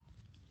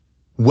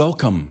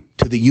Welcome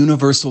to the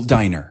Universal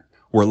Diner,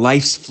 where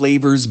life's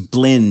flavors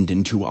blend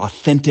into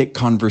authentic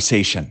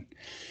conversation.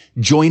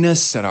 Join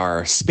us at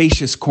our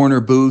spacious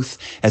corner booth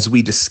as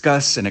we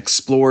discuss and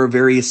explore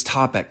various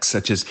topics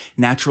such as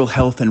natural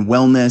health and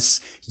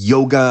wellness,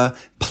 yoga,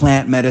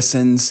 plant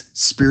medicines,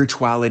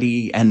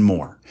 spirituality, and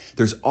more.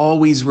 There's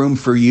always room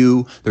for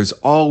you, there's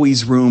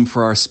always room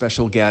for our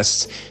special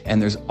guests,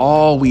 and there's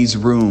always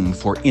room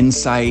for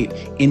insight,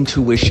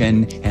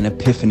 intuition, and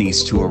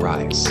epiphanies to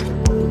arise.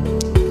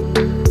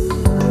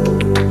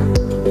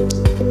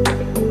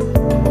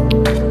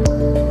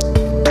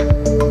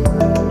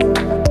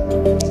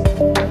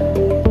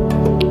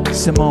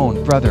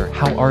 Simone, brother,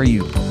 how are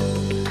you?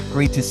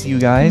 Great to see you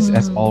guys,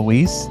 as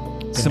always.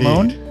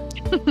 Simone,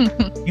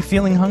 you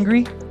feeling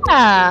hungry?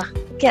 Yeah,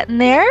 getting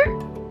there.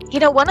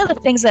 You know, one of the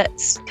things that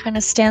kind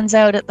of stands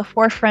out at the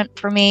forefront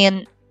for me,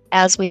 and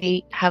as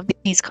we have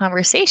these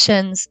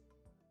conversations,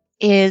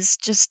 is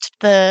just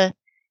the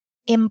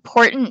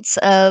importance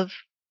of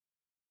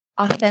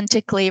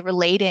authentically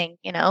relating,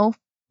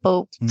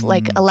 both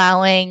like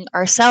allowing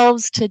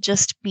ourselves to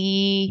just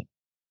be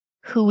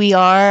who we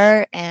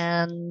are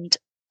and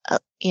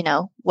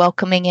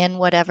welcoming in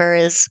whatever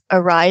is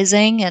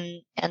arising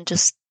and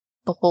just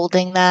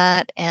beholding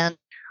that and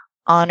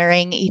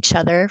honoring each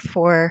other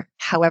for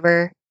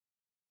however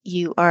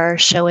you are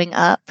showing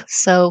up.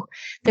 So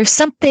there's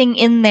something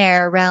in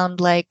there around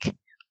like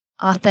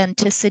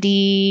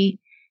authenticity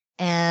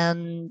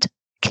and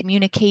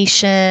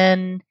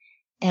communication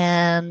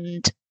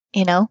and,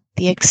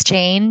 the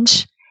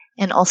exchange,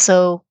 and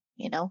also,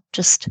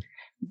 just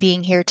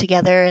being here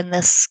together in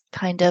this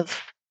kind of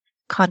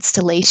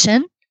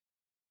constellation.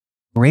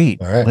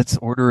 Great. All right. Let's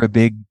order a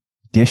big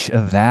dish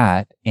of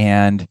that.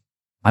 And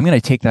I'm going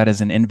to take that as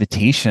an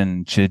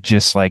invitation to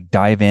just like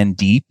dive in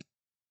deep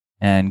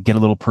and get a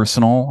little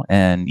personal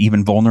and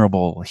even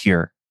vulnerable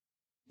here,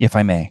 if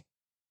I may.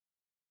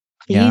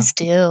 Please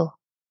do.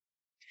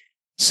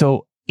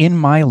 So in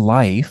my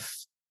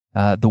life,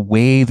 the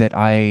way that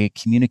I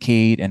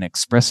communicate and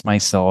express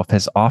myself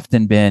has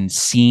often been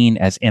seen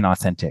as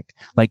inauthentic,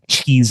 like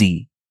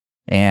cheesy.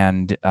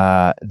 And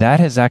that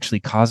has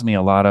actually caused me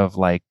a lot of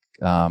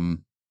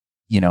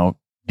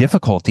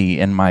difficulty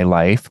in my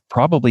life,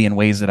 probably in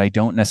ways that I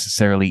don't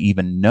necessarily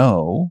even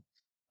know.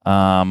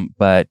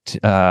 But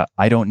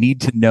I don't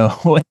need to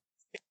know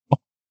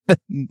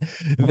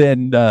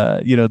then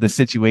the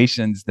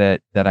situations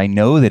that I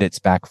know that it's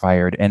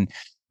backfired. And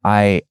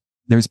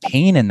there's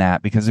pain in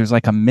that because there's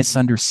like a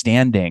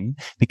misunderstanding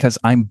because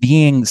I'm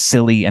being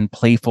silly and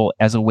playful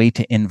as a way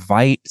to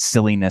invite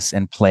silliness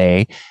and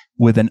play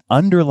with an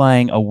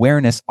underlying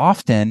awareness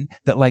often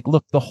that like,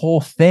 look, the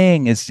whole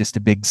thing is just a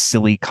big,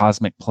 silly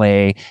cosmic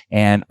play.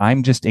 And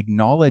I'm just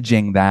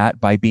acknowledging that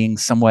by being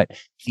somewhat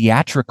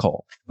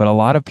theatrical. But a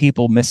lot of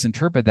people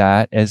misinterpret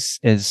that as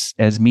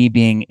me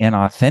being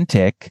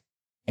inauthentic.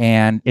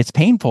 And it's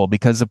painful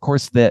because, of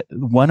course,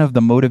 one of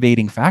the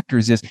motivating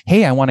factors is,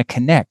 hey, I want to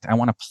connect. I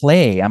want to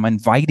play. I'm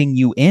inviting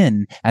you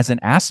in as an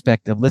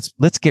aspect of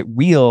let's get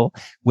real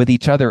with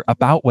each other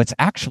about what's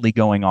actually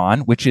going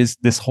on, which is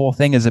this whole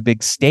thing is a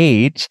big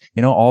stage.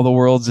 All the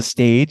world's a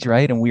stage,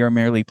 right? And we are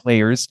merely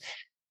players.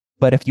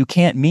 But if you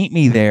can't meet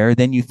me there,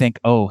 then you think,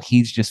 oh,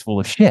 he's just full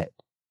of shit.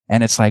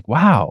 And it's like,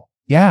 wow,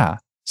 yeah.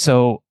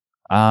 So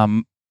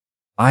I'm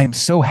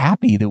so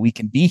happy that we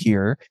can be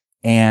here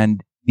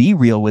and be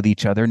real with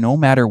each other, no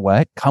matter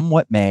what, come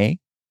what may,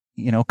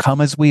 come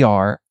as we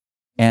are.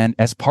 And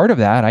as part of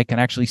that, I can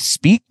actually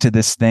speak to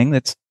this thing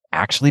that's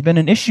actually been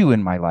an issue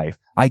in my life.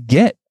 I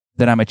get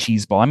that I'm a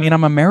cheeseball. I mean,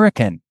 I'm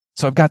American,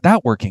 so I've got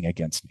that working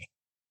against me.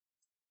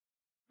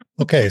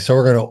 Okay, so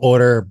we're going to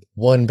order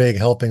one big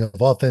helping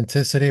of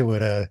authenticity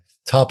with a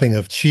topping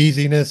of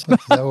cheesiness.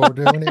 Is that what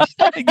we're doing here?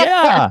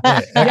 Yeah.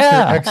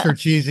 Extra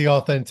cheesy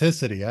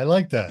authenticity. I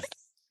like that.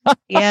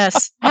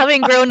 Yes.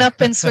 Having grown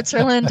up in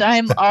Switzerland,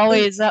 I'm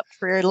always up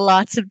for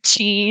lots of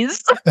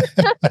cheese.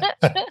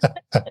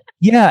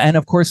 Yeah. And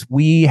of course,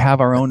 we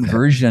have our own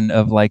version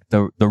of like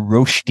the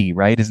rosti,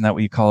 right? Isn't that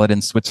what you call it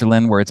in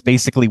Switzerland, where it's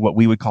basically what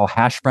we would call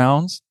hash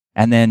browns.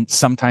 And then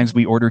sometimes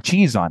we order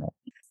cheese on it.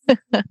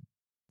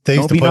 They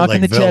used to put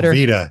like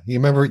Velveeta. You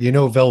remember,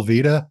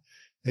 Velveeta?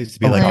 It used to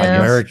be like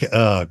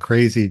American,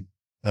 crazy.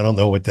 I don't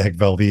know what the heck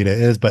Velveeta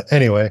is, but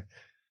anyway.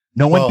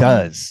 No one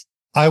does.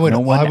 I would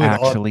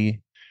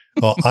actually.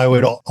 Well, I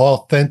would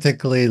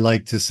authentically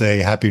like to say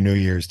Happy New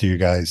Year's to you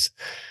guys.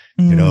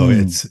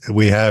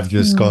 We have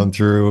just gone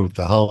through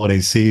the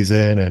holiday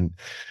season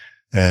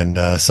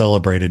and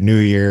celebrated New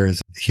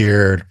Year's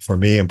here for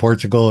me in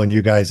Portugal and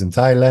you guys in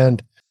Thailand.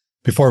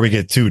 Before we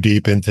get too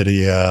deep into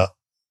the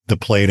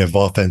plate of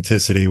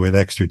authenticity with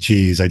extra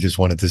cheese, I just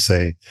wanted to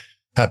say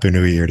Happy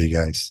New Year to you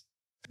guys.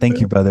 Thank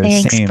you, brother.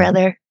 Thanks, Same.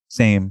 brother.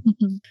 Same.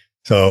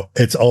 So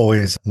it's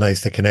always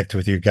nice to connect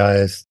with you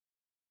guys.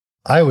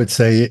 I would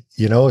say,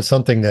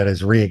 something that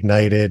has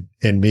reignited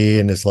in me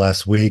in this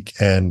last week.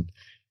 And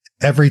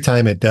every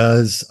time it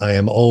does, I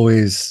am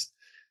always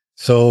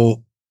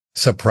so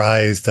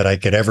surprised that I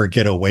could ever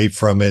get away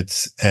from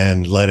it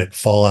and let it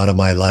fall out of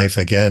my life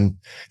again.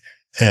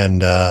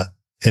 And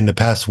in the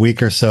past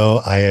week or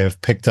so, I have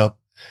picked up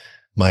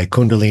my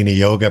Kundalini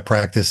yoga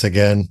practice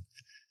again.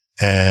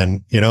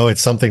 And,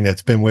 it's something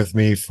that's been with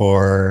me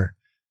for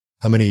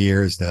how many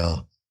years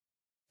now?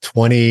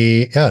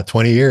 20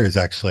 years,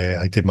 actually.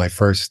 I did my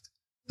first,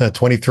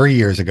 23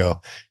 years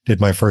ago, did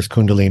my first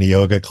Kundalini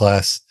yoga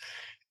class.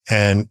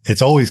 And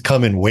it's always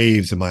come in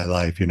waves in my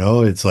life.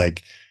 It's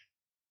like,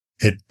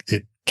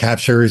 it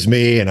captures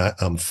me and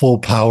I'm full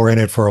power in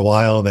it for a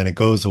while. And then it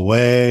goes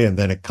away and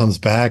then it comes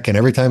back. And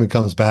every time it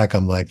comes back,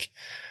 I'm like,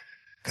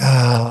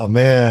 oh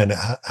man,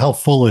 how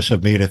foolish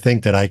of me to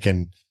think that I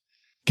can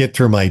get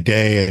through my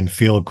day and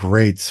feel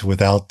great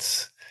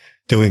without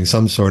doing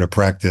some sort of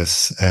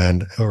practice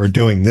or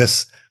doing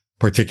this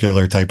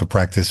particular type of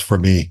practice for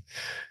me.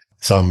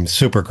 So I'm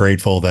super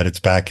grateful that it's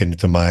back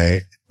into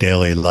my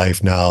daily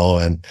life now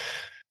and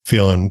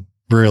feeling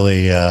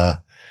really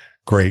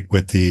great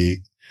with the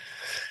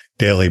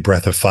daily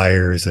breath of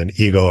fires and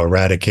ego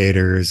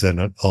eradicators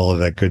and all of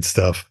that good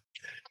stuff.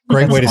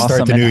 Great way to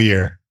start the new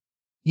year.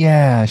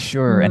 Yeah,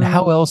 sure. And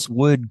how else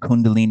would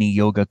Kundalini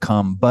yoga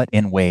come but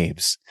in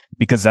waves?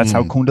 Because that's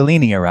how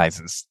Kundalini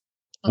arises.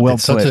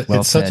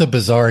 It's such a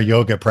bizarre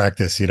yoga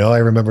practice. I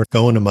remember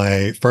going to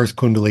my first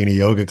Kundalini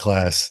yoga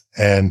class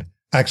and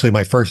actually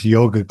my first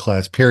yoga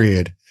class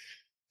period.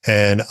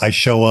 And I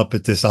show up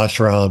at this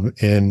ashram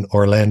in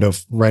Orlando,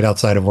 right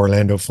outside of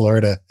Orlando,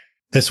 Florida.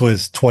 This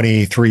was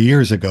 23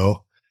 years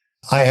ago.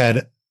 I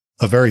had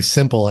a very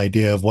simple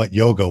idea of what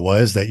yoga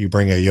was, that you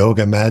bring a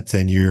yoga mat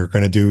and you're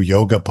going to do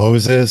yoga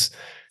poses.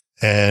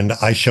 And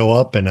I show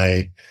up and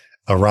I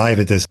arrive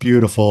at this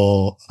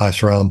beautiful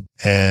ashram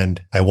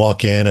and I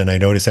walk in and I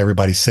notice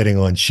everybody sitting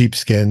on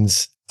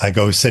sheepskins. I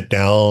go sit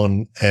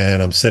down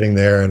and I'm sitting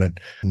there and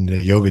the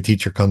yoga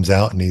teacher comes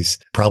out and he's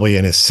probably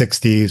in his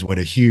 60s with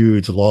a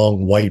huge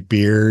long white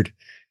beard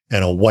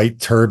and a white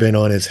turban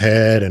on his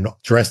head and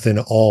dressed in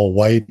all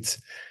white.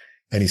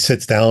 And he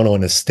sits down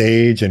on a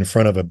stage in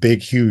front of a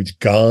big, huge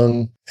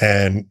gong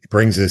and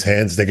brings his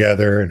hands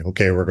together and,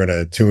 okay, we're going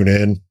to tune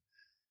in.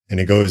 And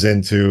he goes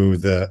into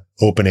the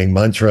opening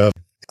mantra.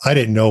 I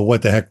didn't know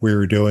what the heck we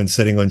were doing,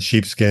 sitting on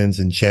sheepskins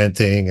and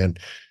chanting and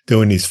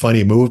doing these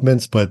funny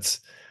movements. But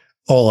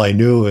all I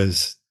knew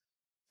is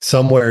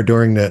somewhere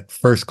during that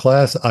first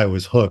class, I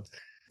was hooked.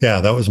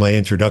 Yeah, that was my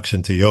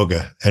introduction to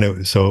yoga. And it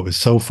was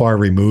so far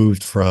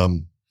removed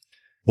from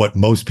what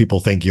most people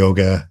think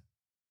yoga,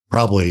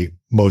 probably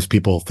most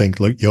people think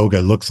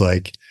yoga looks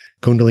like.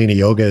 Kundalini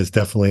yoga is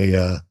definitely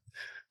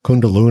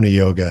Kundalini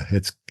yoga.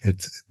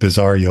 It's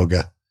bizarre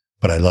yoga,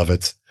 but I love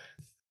it.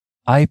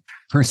 I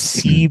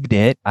perceived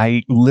it.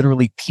 I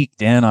literally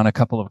peeked in on a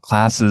couple of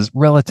classes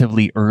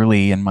relatively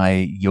early in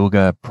my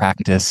yoga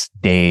practice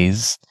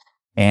days.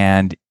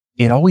 And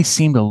it always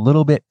seemed a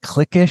little bit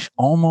cliquish,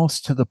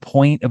 almost to the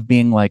point of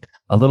being like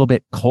a little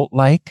bit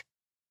cult-like.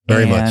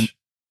 Very much.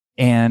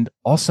 And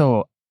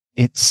also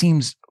it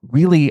seems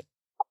really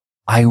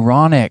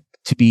ironic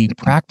to be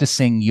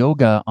practicing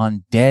yoga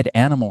on dead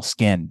animal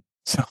skin.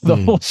 So the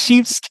whole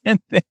sheepskin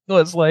thing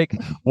was like,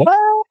 what?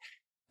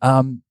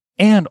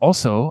 And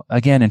also,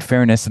 again, in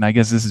fairness, and I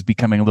guess this is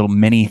becoming a little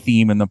mini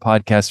theme in the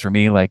podcast for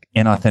me, like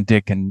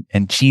inauthentic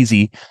and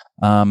cheesy,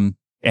 and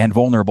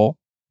vulnerable,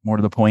 more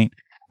to the point.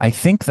 I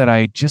think that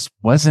I just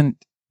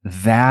wasn't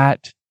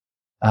that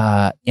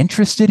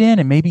interested in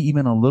and maybe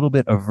even a little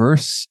bit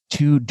averse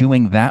to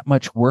doing that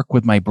much work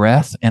with my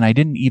breath. And I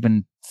didn't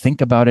even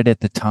think about it at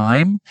the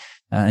time.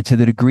 And to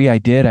the degree I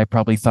did, I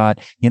probably thought,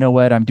 you know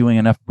what, I'm doing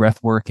enough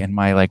breath work in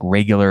my like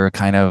regular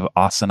kind of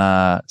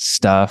asana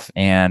stuff.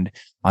 And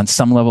on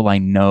some level, I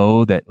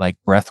know that like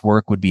breath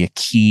work would be a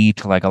key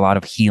to like a lot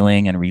of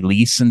healing and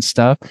release and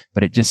stuff,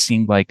 but it just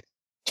seemed like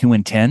too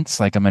intense.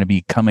 Like I'm going to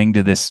be coming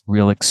to this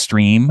real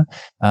extreme.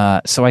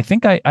 So I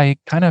think I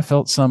kind of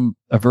felt some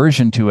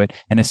aversion to it.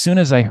 And as soon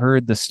as I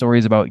heard the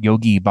stories about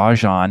Yogi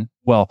Bhajan,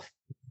 well,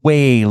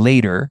 way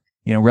later,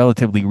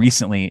 relatively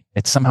recently,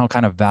 it somehow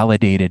kind of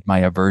validated my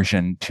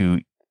aversion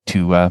to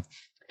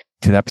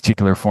that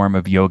particular form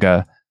of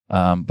yoga.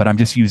 But I'm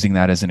just using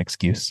that as an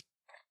excuse.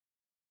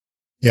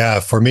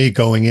 Yeah, for me,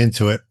 going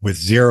into it with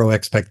zero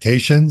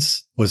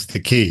expectations was the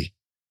key.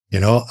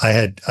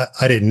 I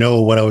didn't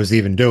know what I was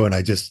even doing.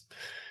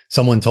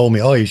 Someone told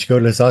me, oh, you should go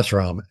to this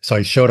ashram. So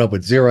I showed up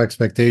with zero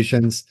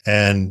expectations.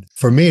 And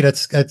for me,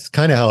 that's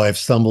kind of how I've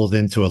stumbled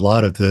into a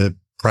lot of the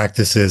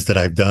practices that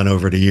I've done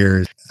over the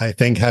years. I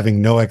think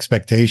having no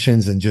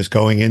expectations and just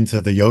going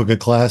into the yoga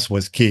class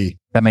was key.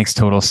 That makes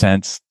total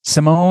sense.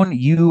 Simone,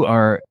 you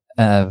are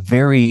a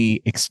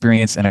very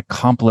experienced and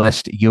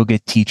accomplished yoga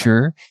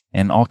teacher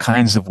in all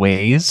kinds of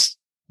ways,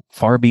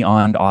 far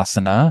beyond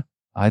asana.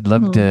 I'd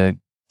love to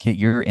get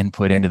your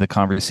input into the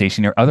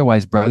conversation here.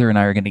 Otherwise, brother and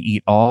I are going to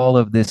eat all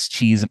of this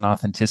cheese and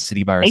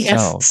authenticity by ourselves.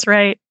 Yes, that's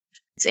right.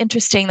 It's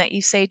interesting that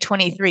you say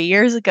 23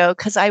 years ago,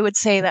 because I would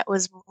say that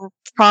was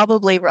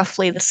probably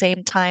roughly the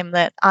same time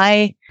that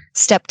I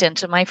stepped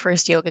into my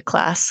first yoga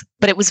class.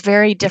 But it was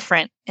very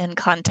different in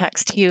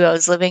context to you. I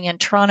was living in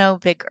Toronto,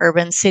 big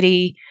urban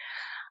city,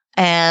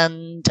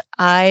 and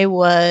I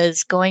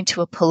was going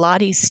to a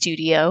Pilates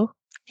studio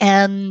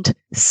And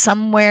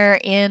somewhere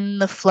in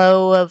the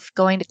flow of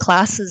going to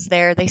classes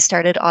there, they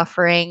started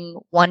offering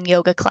one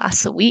yoga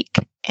class a week.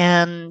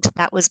 And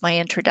that was my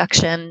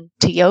introduction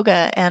to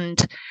yoga.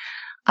 And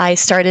I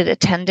started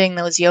attending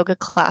those yoga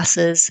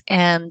classes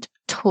and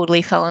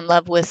totally fell in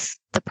love with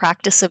the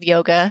practice of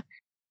yoga.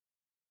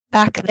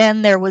 Back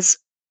then, there was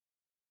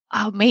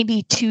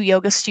maybe 2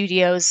 yoga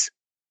studios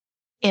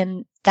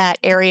in that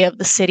area of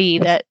the city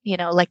that,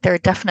 like there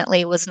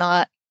definitely was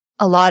not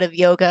a lot of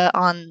yoga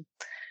on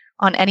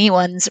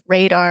anyone's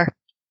radar.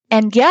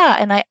 And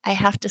I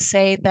have to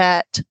say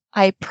that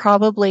I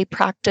probably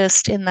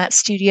practiced in that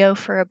studio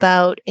for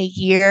about a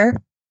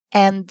year.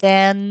 And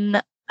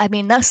then,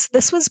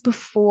 this was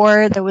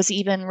before there was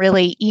even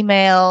really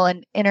email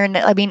and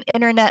internet.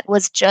 Internet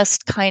was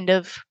just kind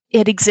of,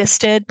 it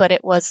existed, but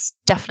it was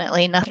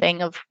definitely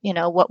nothing of,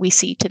 what we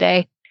see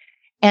today.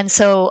 And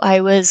so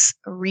I was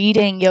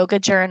reading Yoga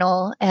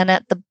Journal, and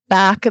at the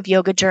back of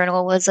Yoga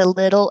Journal was a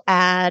little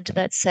ad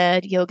that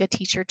said yoga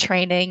teacher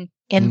training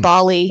in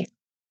Bali.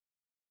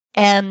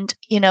 And,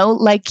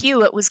 like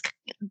you, it was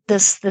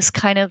this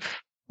kind of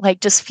like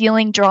just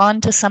feeling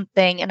drawn to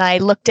something. And I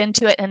looked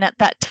into it. And at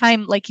that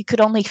time, like you could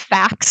only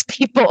fax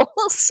people.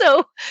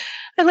 So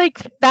I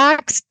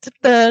faxed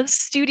the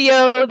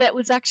studio that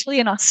was actually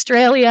in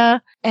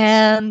Australia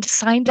and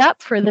signed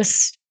up for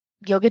this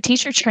yoga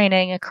teacher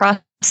training across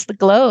the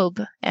globe,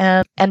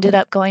 and ended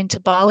up going to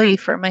Bali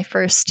for my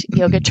first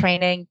yoga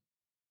training.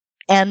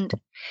 And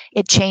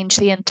it changed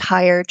the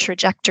entire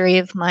trajectory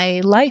of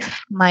my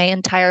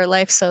entire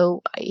life.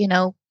 So,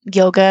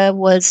 yoga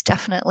was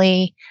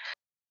definitely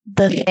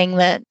the thing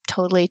that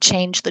totally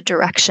changed the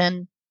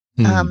direction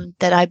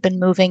that I've been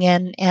moving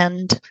in,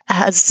 and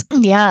has,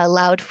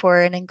 allowed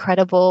for an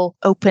incredible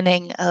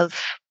opening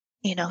of,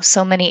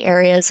 so many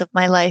areas of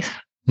my life.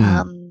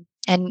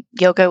 And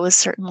yoga was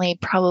certainly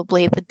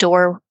probably the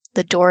door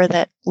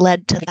that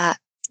led to that,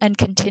 and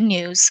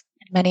continues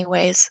in many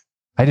ways.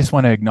 I just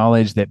want to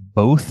acknowledge that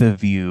both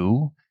of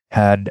you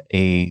had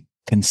a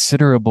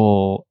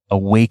considerable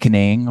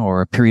awakening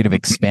or a period of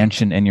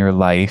expansion in your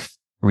life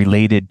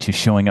related to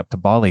showing up to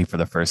Bali for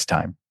the first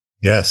time.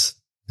 Yes,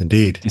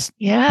 indeed. Just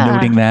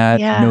noting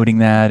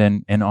that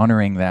and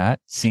honoring that,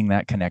 seeing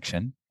that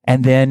connection.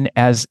 And then,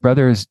 as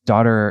Brother's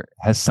daughter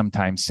has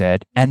sometimes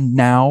said, and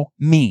now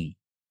me.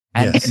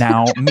 And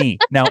now me.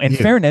 Now, in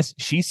fairness,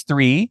 she's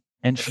 3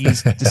 and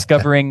she's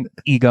discovering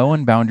ego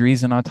and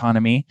boundaries and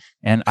autonomy.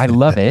 And I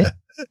love it.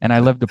 And I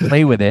love to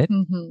play with it.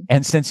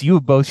 And since you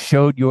have both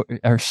shared your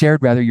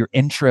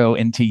intro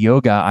into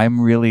yoga, I'm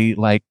really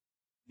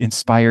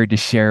inspired to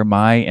share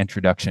my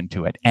introduction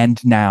to it.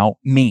 And now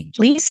me.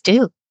 Please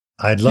do.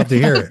 I'd love to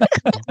hear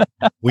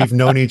it. We've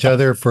known each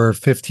other for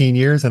 15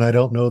 years and I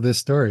don't know this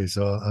story.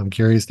 So I'm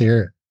curious to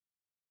hear it.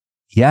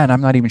 Yeah, and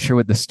I'm not even sure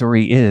what the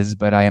story is,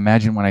 but I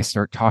imagine when I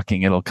start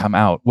talking, it'll come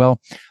out.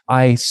 Well,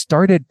 I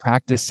started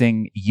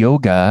practicing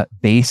yoga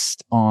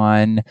based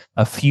on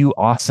a few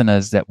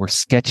asanas that were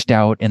sketched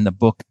out in the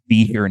book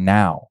Be Here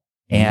Now.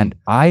 And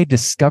I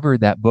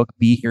discovered that book,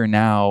 Be Here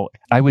Now,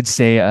 I would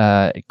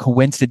say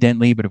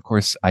coincidentally, but of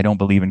course, I don't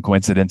believe in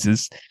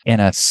coincidences, in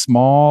a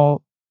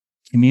small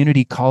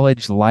community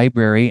college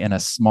library in a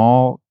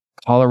small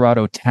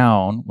Colorado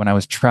town when I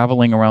was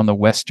traveling around the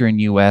Western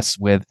US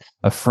with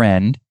a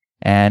friend.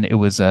 And it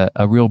was a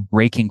real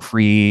breaking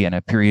free and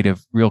a period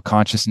of real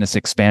consciousness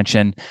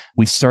expansion.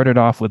 We started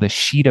off with a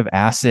sheet of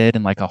acid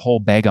and a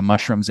whole bag of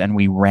mushrooms, and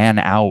we ran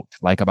out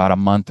about a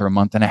month or a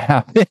month and a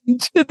half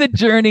into the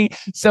journey.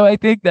 So I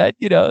think that,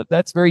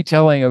 that's very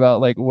telling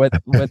about what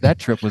that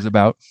trip was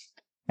about.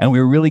 And we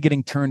were really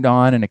getting turned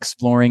on and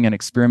exploring and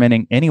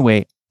experimenting.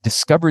 Anyway,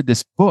 discovered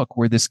this book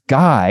where this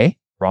guy,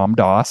 Ram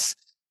Dass,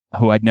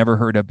 who I'd never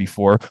heard of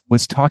before,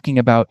 was talking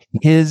about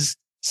his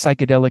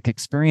psychedelic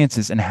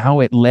experiences and how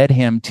it led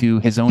him to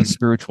his own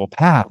spiritual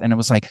path. And it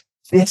was like,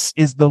 this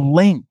is the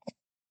link.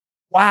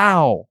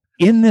 Wow.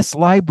 In this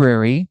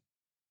library,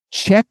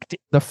 checked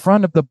the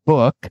front of the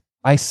book.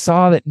 I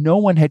saw that no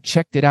one had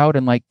checked it out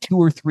in 2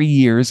 or 3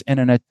 years, and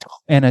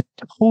in a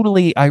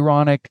totally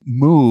ironic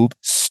move,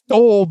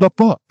 stole the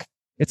book.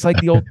 It's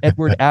like the old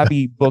Edward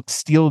Abbey book,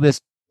 Steal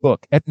This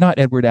Book. Not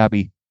Edward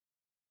Abbey.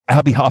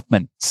 Abbie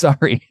Hoffman,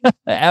 sorry.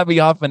 Abbie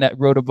Hoffman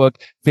wrote a book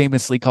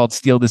famously called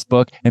Steal This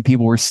Book, and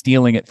people were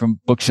stealing it from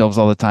bookshelves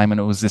all the time.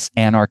 And it was this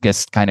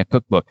anarchist kind of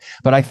cookbook.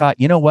 But I thought,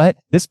 you know what?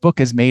 This book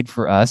is made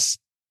for us.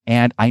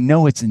 And I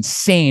know it's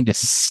insane to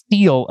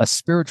steal a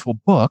spiritual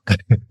book,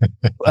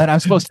 but I'm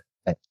supposed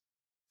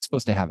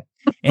to have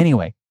it.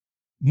 Anyway,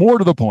 more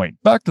to the point,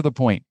 back to the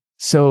point.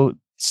 So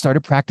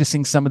started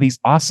practicing some of these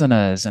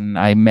asanas, and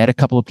I met a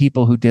couple of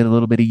people who did a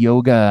little bit of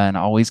yoga and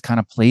always kind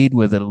of played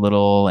with it a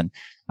little. And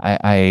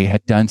I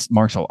had done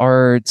martial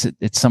arts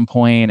at some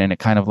point, and it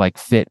kind of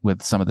fit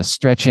with some of the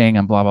stretching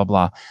and blah, blah,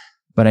 blah.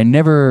 But I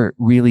never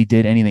really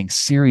did anything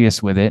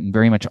serious with it, and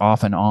very much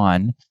off and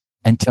on,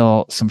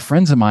 until some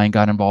friends of mine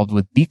got involved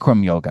with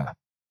Bikram yoga.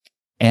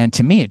 And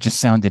to me, it just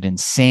sounded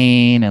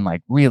insane and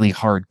like really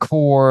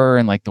hardcore.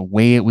 And like the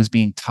way it was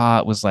being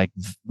taught was like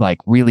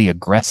really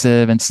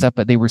aggressive and stuff,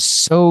 but they were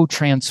so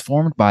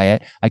transformed by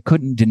it. I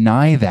couldn't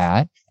deny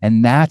that.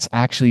 And that's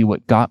actually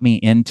what got me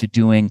into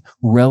doing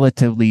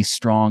relatively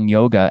strong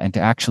yoga and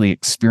to actually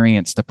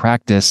experience the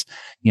practice,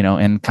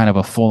 in kind of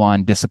a full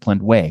on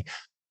disciplined way.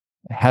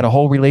 Had a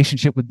whole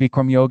relationship with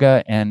Bikram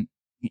yoga and,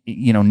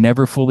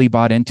 never fully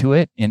bought into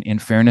it in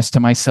fairness to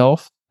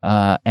myself.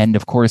 And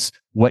of course,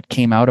 what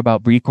came out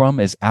about Bikram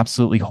is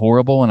absolutely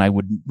horrible, and I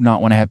would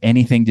not want to have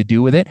anything to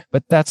do with it.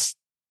 But that's,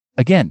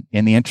 again,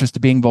 in the interest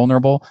of being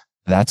vulnerable,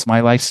 that's my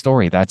life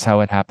story. That's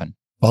how it happened.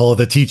 Follow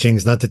the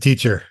teachings, not the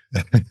teacher.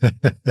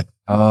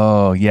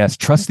 Oh, yes.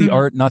 Trust the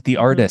art, not the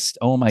artist.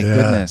 Oh, my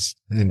goodness.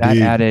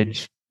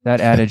 Indeed.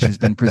 That adage has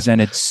been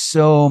presented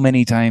so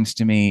many times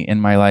to me in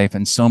my life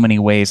in so many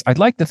ways. I'd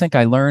like to think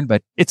I learned,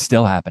 but it's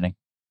still happening.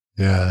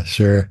 Yeah,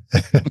 sure.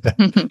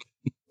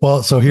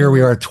 Well, so here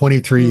we are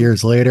 23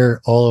 years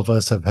later. All of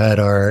us have had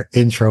our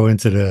intro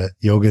into the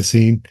yoga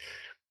scene.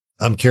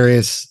 I'm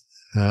curious.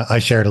 I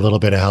shared a little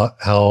bit about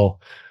how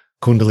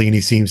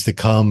Kundalini seems to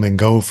come and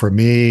go for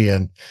me,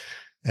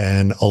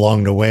 and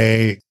along the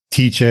way,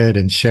 teach it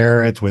and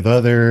share it with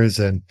others,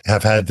 and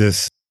have had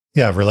this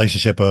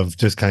relationship of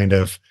just kind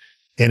of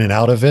in and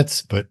out of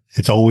it, but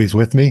it's always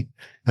with me.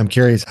 I'm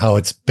curious how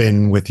it's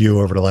been with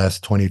you over the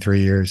last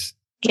 23 years.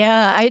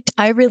 Yeah,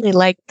 I really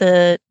like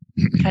the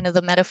kind of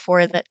the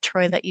metaphor that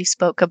Troy that you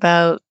spoke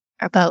about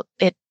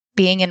it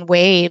being in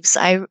waves.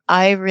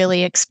 I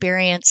really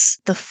experience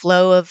the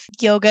flow of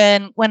yoga,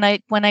 and when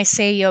I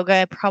say yoga,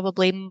 I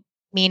probably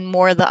mean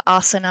more the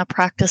asana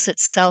practice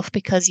itself,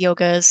 because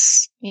yoga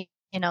is,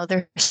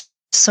 there's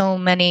so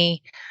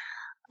many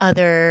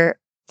other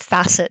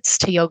facets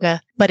to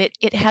yoga, but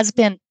it has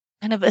been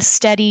kind of a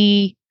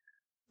steady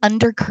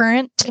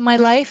undercurrent to my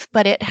life,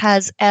 but it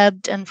has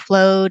ebbed and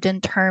flowed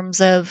in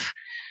terms of,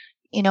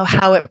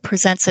 how it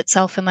presents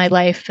itself in my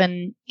life.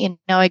 And,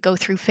 I go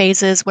through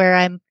phases where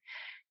I'm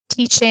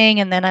teaching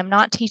and then I'm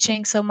not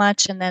teaching so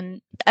much. And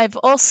then I've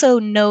also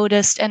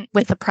noticed, and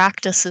with the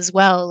practice as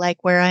well, like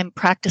where I'm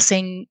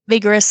practicing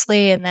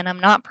vigorously and then I'm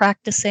not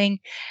practicing,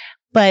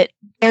 but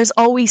there's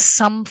always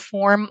some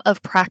form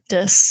of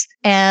practice.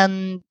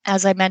 And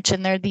as I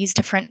mentioned, there are these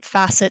different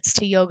facets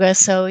to yoga.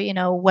 So,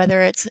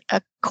 whether it's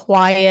a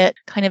quiet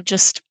kind of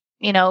just,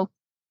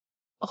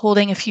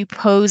 holding a few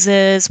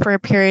poses for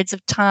periods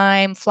of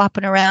time,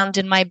 flopping around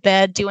in my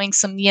bed, doing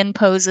some yin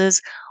poses,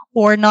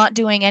 or not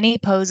doing any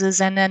poses,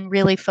 and then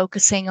really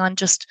focusing on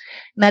just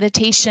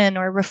meditation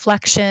or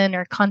reflection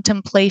or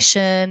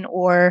contemplation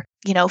or,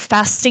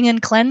 fasting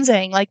and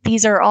cleansing. Like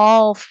these are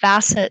all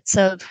facets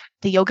of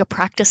the yoga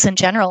practice in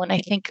general. And I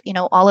think,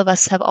 all of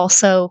us have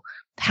also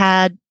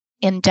had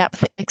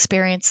in-depth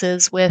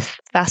experiences with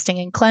fasting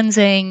and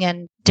cleansing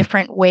and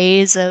different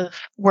ways of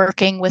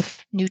working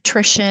with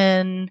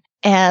nutrition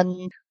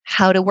and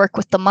how to work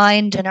with the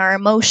mind and our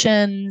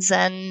emotions,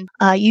 and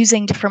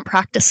using different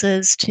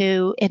practices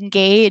to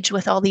engage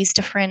with all these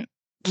different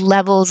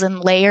levels and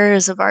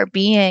layers of our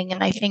being.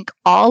 And I think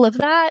all of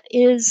that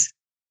is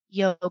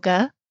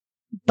yoga,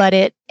 but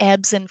it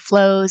ebbs and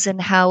flows in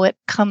how it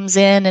comes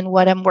in and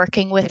what I'm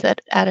working with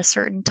at a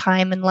certain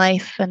time in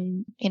life.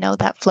 And,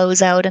 that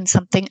flows out and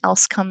something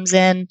else comes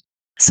in.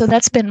 So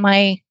that's been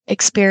my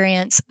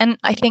experience. And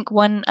I think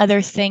one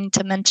other thing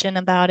to mention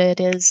about it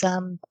is,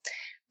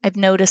 I've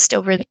noticed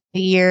over the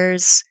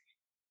years,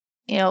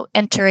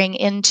 entering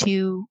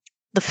into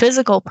the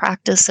physical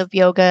practice of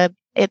yoga,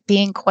 it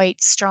being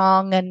quite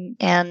strong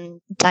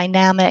and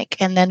dynamic.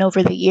 And then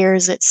over the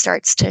years, it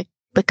starts to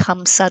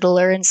become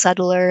subtler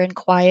and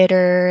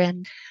quieter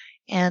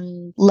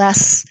and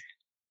less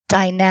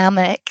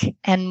dynamic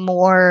and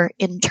more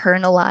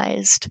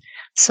internalized.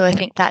 So I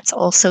think that's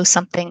also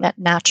something that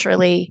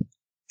naturally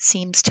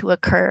seems to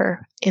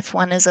occur if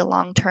one is a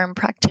long-term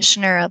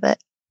practitioner of it.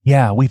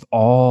 Yeah, we've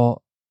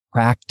all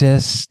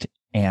practiced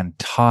and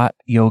taught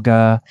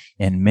yoga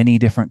in many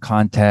different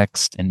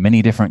contexts, in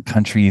many different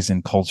countries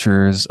and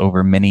cultures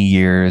over many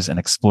years, and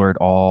explored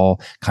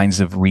all kinds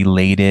of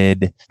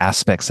related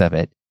aspects of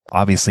it.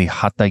 Obviously,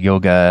 Hatha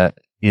yoga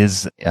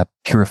is a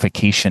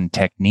purification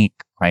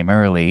technique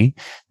primarily.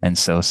 And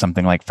so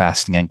something like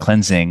fasting and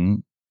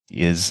cleansing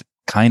is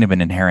kind of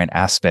an inherent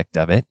aspect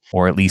of it,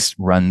 or at least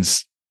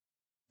runs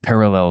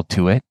parallel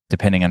to it,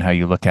 depending on how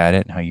you look at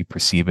it and how you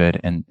perceive it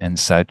and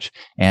such.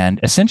 And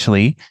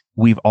essentially,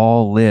 we've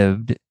all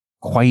lived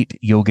quite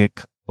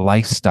yogic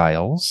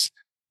lifestyles.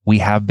 We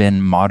have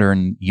been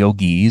modern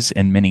yogis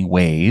in many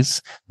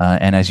ways.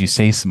 And as you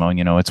say, Simone,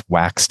 it's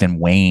waxed and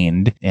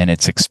waned in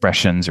its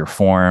expressions or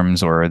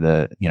forms or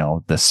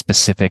the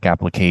specific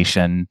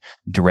application,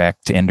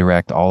 direct,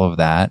 indirect, all of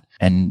that.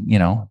 And,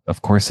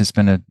 of course, it's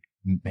been a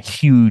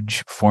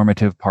huge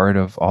formative part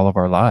of all of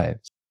our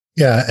lives.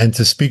 Yeah. And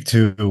to speak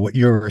to what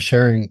you were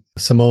sharing,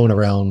 Simone,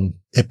 around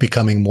it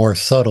becoming more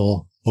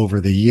subtle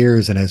over the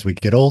years and as we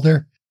get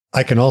older,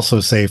 I can also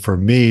say for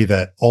me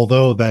that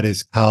although that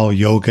is how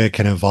yoga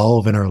can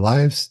evolve in our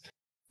lives,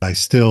 I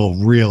still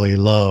really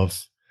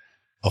love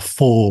a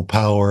full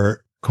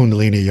power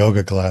Kundalini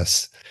yoga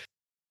class.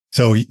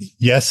 So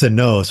yes and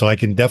no. So I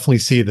can definitely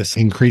see this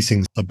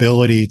increasing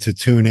ability to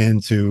tune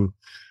into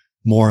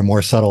more and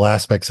more subtle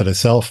aspects of the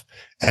self.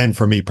 And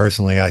for me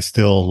personally, I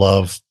still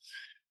love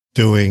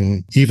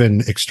doing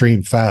even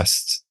extreme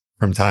fasts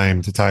from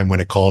time to time when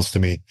it calls to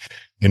me,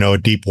 a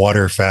deep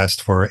water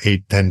fast for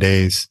 8-10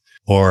 days,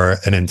 or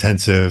an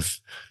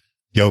intensive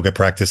yoga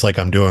practice like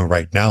I'm doing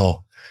right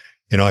now.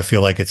 I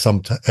feel like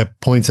at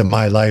points in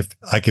my life,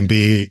 I can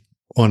be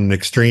on an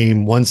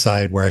extreme one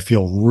side where I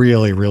feel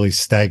really, really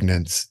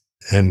stagnant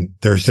and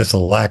there's just a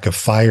lack of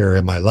fire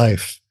in my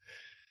life.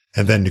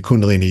 And then the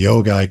Kundalini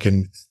yoga, I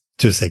can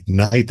just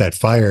ignite that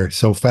fire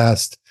so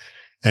fast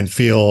and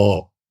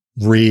feel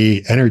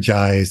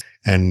re-energized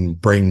and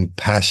bring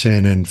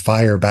passion and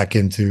fire back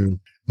into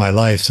my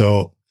life.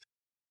 So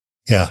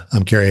yeah,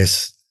 I'm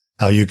curious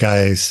how you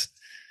guys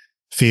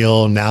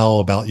feel now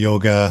about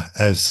yoga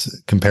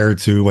as compared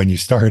to when you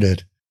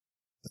started.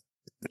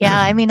 Yeah,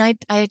 I mean, I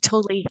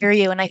totally hear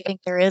you. And I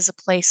think there is a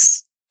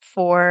place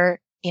for,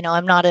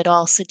 I'm not at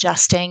all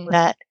suggesting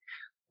that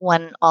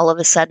one all of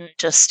a sudden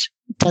just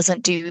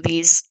doesn't do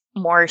these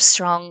more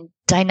strong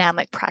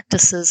dynamic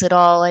practices at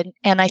all.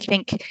 And I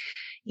think,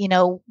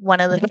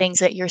 one of the things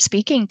that you're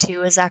speaking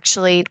to is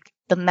actually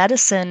the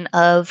medicine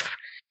of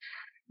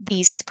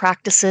these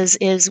practices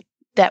is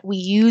that we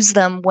use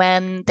them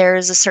when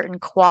there's a certain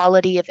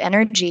quality of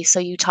energy. So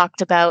you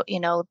talked about,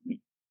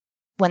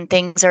 when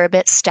things are a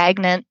bit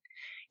stagnant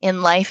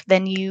in life,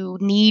 then you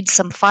need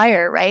some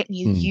fire, right?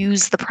 You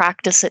use the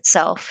practice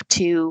itself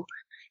to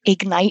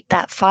ignite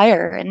that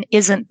fire. And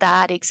isn't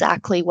that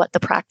exactly what the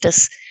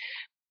practice,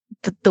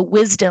 the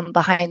wisdom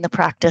behind the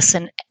practice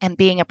and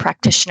being a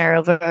practitioner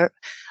over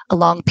a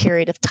long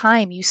period of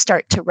time, you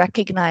start to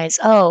recognize,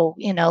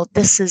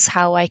 this is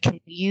how I can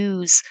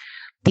use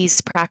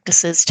these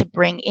practices to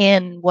bring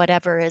in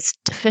whatever is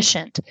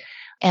deficient.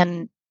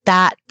 And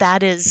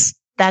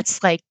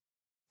that's like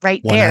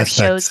right One there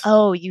aspect.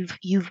 shows,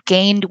 you've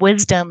gained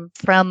wisdom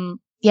from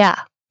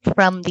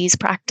these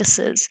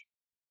practices.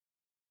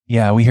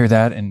 Yeah, we hear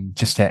that. And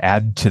just to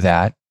add to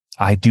that,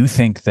 I do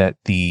think that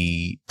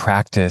the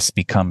practice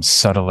becomes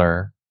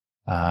subtler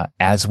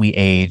as we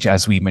age,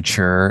 as we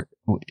mature.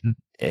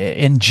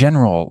 In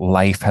general,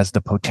 life has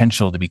the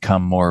potential to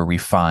become more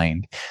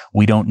refined.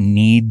 We don't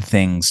need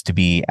things to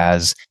be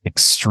as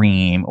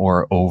extreme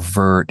or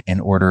overt in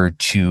order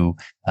to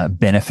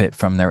benefit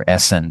from their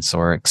essence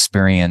or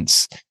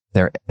experience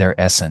their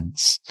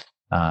essence.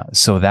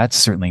 So that's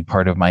certainly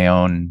part of my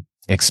own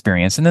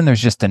experience. And then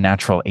there's just a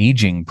natural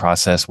aging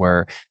process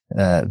where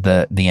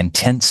the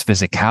intense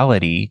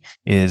physicality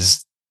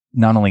is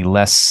not only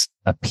less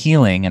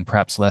appealing and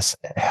perhaps less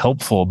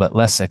helpful, but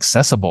less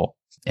accessible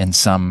in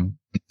some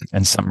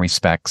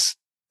respects.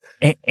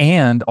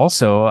 And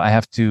also I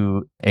have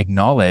to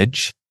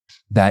acknowledge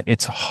that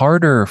it's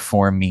harder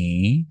for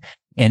me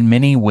in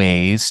many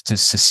ways to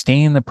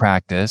sustain the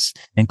practice,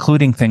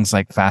 including things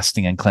like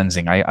fasting and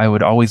cleansing. I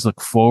would always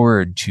look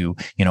forward to,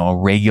 a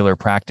regular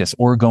practice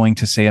or going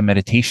to, say, a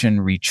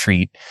meditation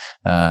retreat.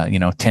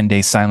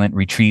 10-day silent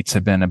retreats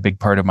have been a big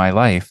part of my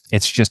life.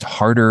 It's just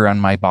harder on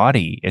my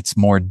body. It's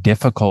more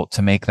difficult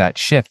to make that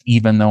shift,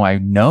 even though I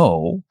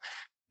know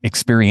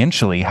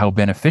experientially how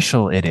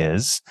beneficial it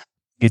is.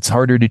 It's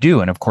harder to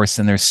do. And of course,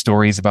 then there's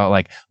stories about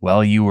like,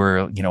 well, you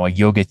were, a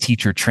yoga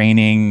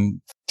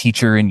training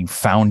teacher and you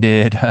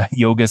founded a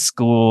yoga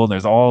school.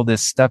 There's all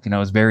this stuff, I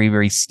was very,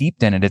 very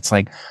steeped in it. It's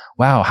like,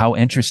 wow, how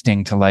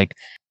interesting to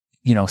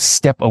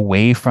step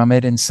away from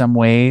it in some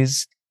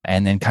ways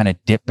and then kind of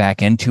dip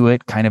back into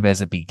it kind of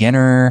as a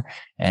beginner.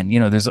 And,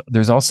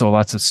 there's also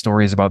lots of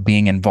stories about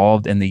being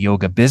involved in the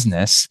yoga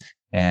business.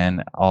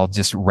 And I'll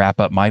just wrap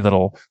up my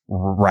little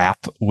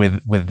wrap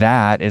with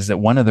that is that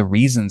one of the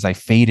reasons I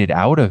faded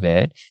out of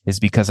it is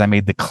because I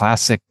made the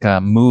classic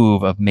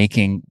move of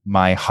making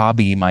my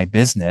hobby my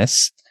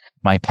business,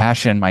 my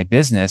passion my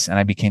business. And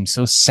I became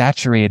so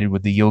saturated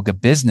with the yoga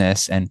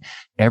business and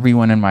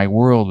everyone in my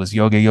world was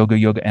yoga.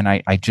 And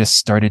I just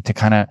started to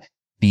kind of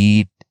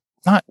be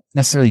not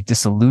necessarily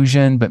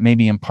disillusioned, but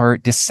maybe in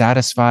part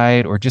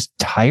dissatisfied or just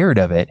tired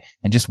of it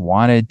and just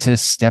wanted to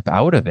step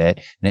out of it.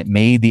 And it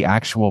made the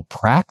actual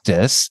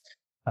practice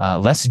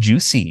less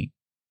juicy.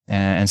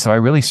 And so I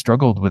really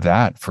struggled with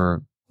that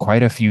for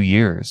quite a few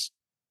years.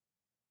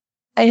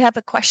 I have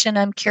a question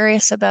I'm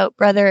curious about,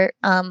 brother.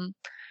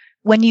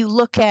 When you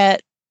look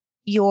at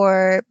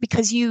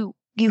because you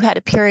had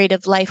a period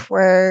of life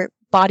where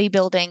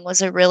bodybuilding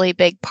was a really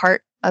big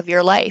part of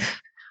your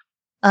life.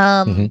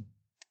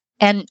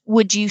 And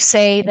would you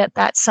say that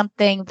that's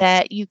something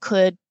that you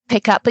could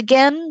pick up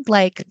again,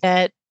 like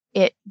that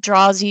it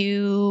draws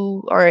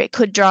you or it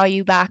could draw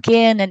you back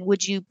in? And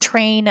would you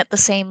train at the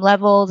same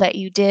level that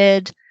you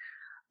did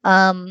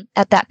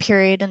at that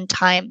period in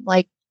time?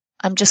 Like,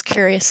 I'm just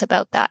curious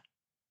about that.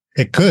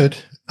 It could.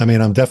 I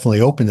mean, I'm definitely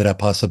open to that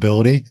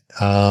possibility.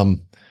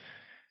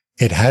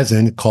 It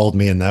hasn't called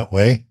me in that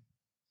way.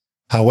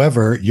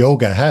 However,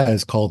 yoga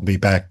has called me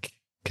back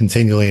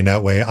continually in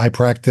that way. I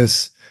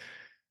practice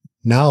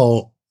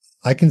now.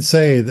 I can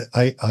say that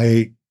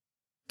I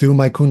do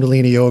my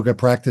Kundalini yoga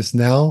practice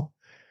now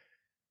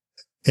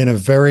in a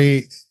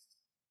very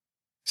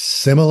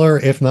similar,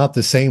 if not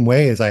the same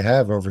way as I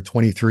have over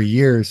 23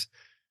 years,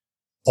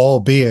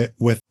 albeit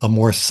with a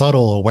more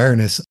subtle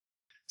awareness.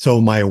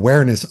 So my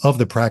awareness of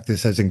the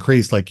practice has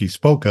increased, like you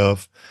spoke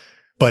of,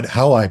 but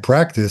how I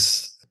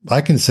practice,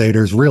 I can say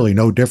there's really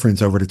no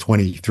difference over the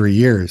 23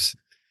 years.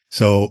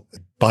 So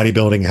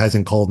bodybuilding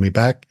hasn't called me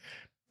back,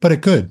 but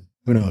it could.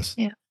 Who knows?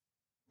 Yeah.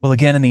 Well,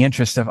 again, in the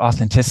interest of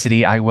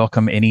authenticity, I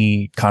welcome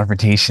any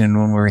confrontation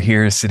when we're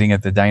here sitting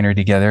at the diner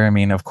together. I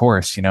mean, of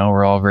course,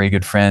 we're all very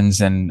good friends,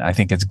 and I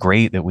think it's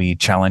great that we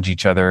challenge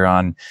each other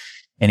on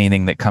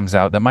anything that comes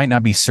out that might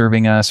not be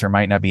serving us or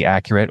might not be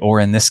accurate, or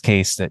in this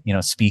case that,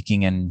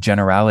 speaking in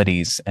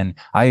generalities. And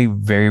I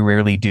very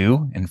rarely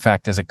do. In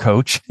fact, as a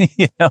coach,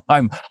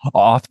 I'm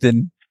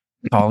often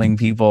calling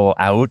people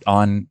out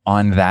on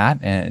that.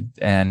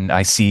 And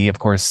I see, of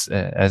course,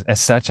 as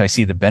such, I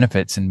see the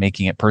benefits in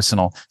making it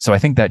personal. So I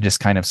think that just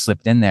kind of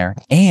slipped in there.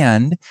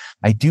 And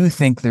I do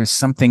think there's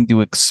something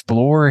to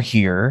explore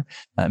here,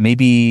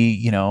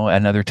 maybe,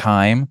 another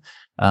time.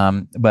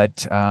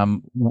 But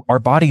our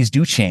bodies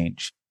do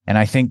change. And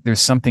I think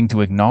there's something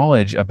to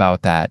acknowledge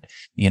about that,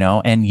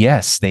 and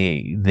yes,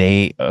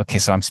 okay,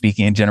 so I'm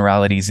speaking in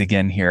generalities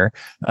again here.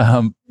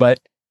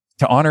 But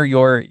to honor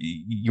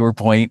your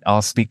point,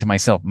 I'll speak to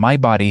myself. My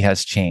body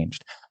has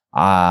changed.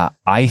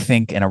 I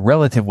think in a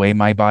relative way,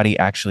 my body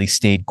actually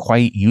stayed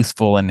quite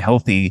youthful and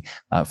healthy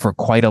for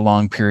quite a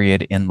long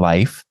period in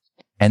life.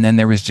 And then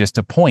there was just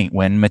a point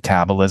when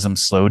metabolism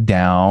slowed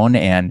down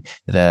and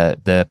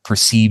the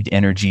perceived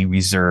energy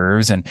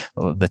reserves and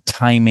the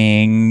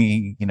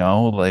timing,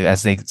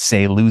 as they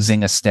say,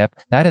 losing a step,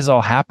 that has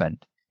all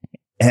happened.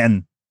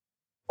 And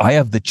I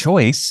have the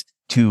choice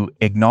to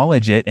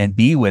acknowledge it and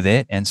be with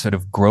it and sort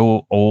of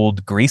grow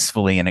old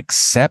gracefully and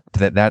accept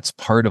that that's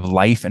part of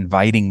life,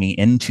 inviting me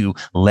into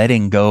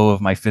letting go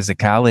of my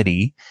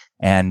physicality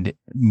and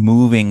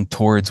moving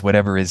towards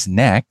whatever is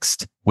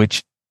next,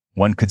 which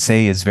one could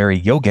say is very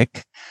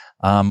yogic,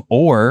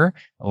 or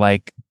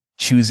like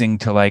choosing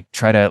to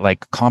try to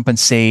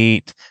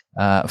compensate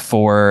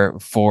for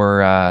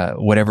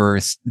whatever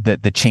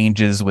the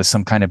changes with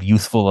some kind of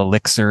youthful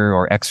elixir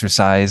or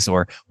exercise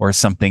or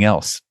something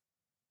else.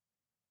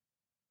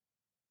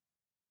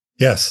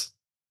 Yes.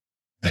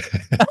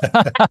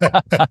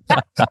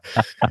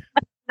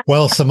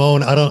 Well,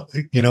 Simone,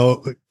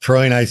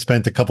 Troy and I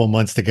spent a couple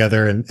months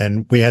together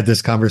and we had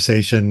this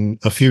conversation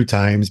a few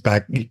times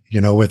back,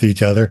 with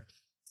each other.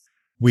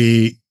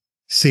 We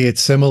see it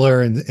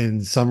similar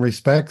in some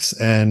respects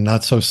and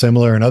not so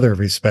similar in other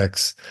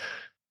respects.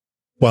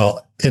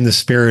 Well, in the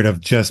spirit of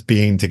just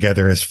being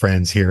together as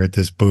friends here at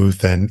this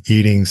booth and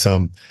eating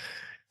some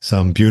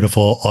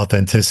beautiful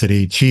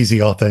authenticity,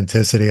 cheesy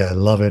authenticity. I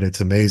love it.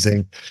 It's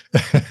amazing.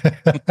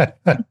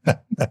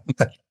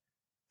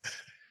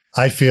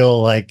 I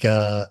feel like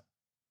I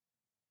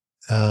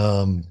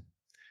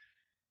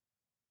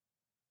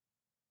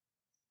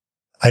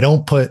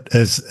don't put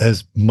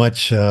as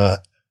much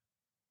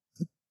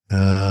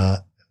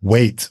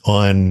weight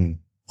on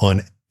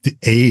the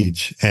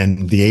age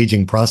and the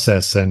aging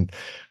process, and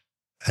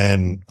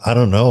I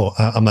don't know.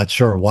 I'm not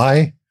sure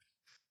why,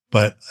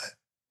 but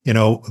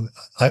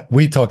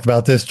we talked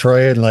about this,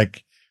 Troy,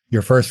 and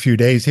your first few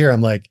days here.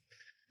 I'm like,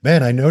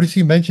 man, I noticed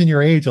you mention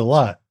your age a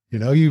lot.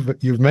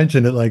 You've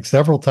mentioned it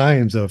several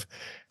times of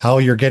how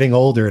you're getting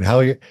older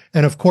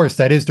and of course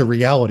that is the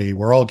reality.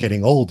 We're all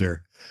getting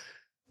older,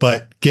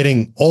 but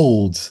getting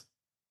old,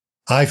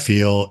 I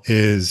feel,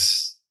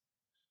 is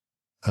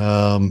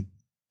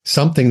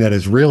something that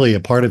is really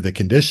a part of the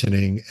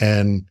conditioning.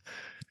 And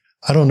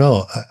I don't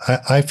know,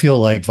 I feel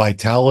like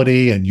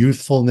vitality and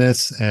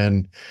youthfulness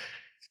and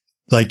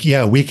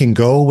yeah, we can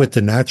go with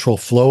the natural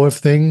flow of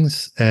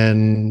things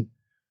and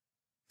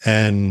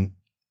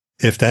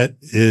if that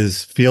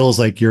feels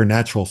like your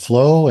natural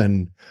flow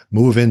and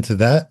move into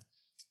that.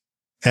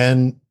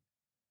 And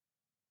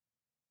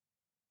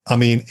I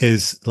mean,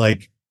 is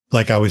like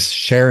I was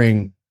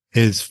sharing,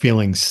 is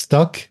feeling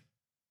stuck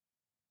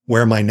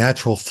where my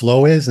natural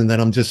flow is, and then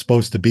I'm just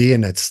supposed to be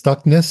in that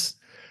stuckness?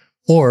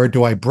 Or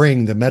do I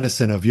bring the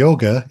medicine of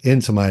yoga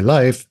into my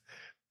life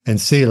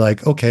and see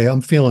okay, I'm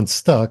feeling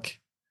stuck,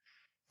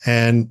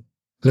 and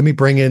let me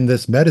bring in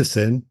this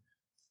medicine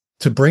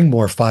to bring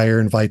more fire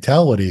and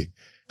vitality.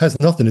 Has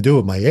nothing to do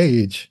with my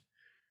age.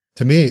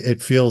 To me,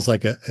 it feels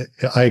like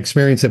I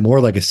experience it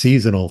more like a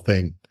seasonal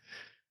thing,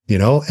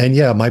 and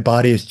yeah, my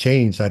body has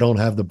changed. I don't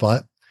have the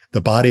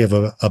body of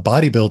a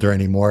bodybuilder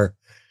anymore.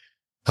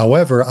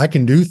 However, I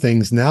can do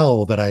things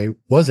now that I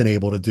wasn't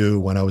able to do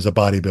when I was a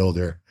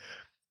bodybuilder.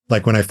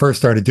 Like when I first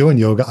started doing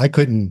yoga, I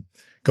couldn't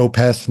go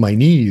past my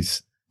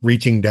knees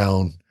reaching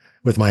down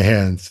with my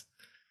hands,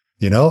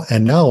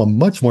 and now I'm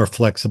much more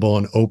flexible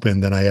and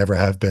open than I ever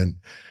have been.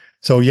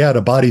 So yeah,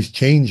 the body's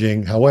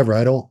changing. However,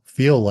 I don't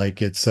feel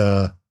like it's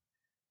a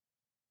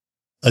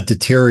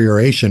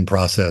deterioration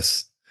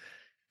process.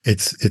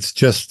 It's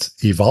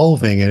just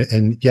evolving,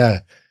 and yeah,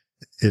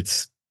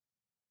 it's.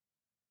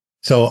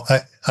 So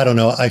I don't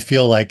know. I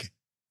feel like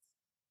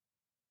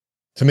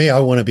to me, I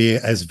want to be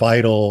as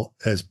vital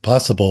as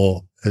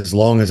possible as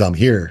long as I'm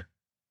here,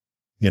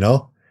 you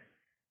know?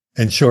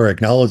 And sure,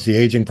 acknowledge the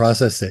aging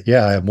process that,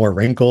 yeah, I have more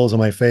wrinkles on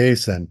my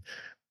face and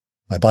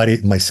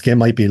my skin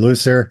might be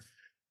looser.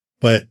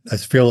 But I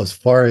feel as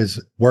far as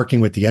working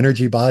with the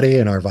energy body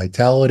and our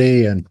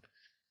vitality and,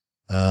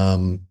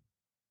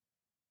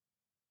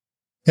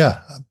 yeah,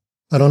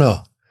 I don't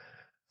know.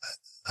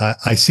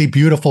 I see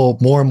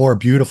more and more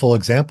beautiful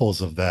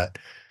examples of that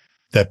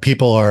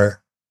people are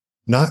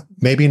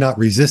maybe not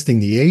resisting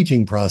the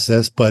aging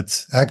process,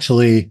 but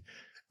actually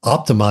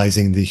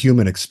optimizing the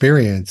human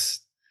experience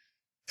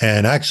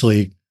and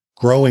actually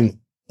growing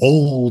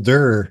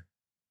older,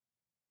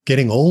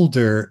 getting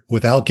older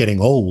without getting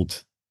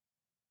old,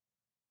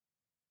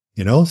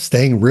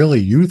 staying really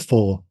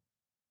youthful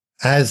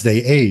as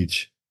they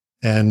age.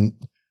 And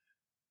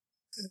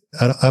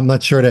I'm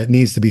not sure that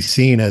needs to be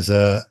seen as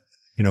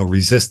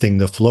resisting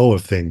the flow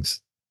of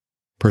things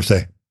per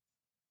se.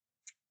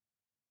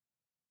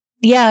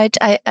 Yeah,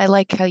 I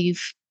like how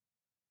you've,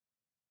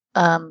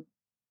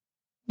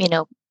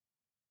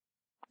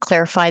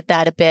 clarified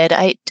that a bit.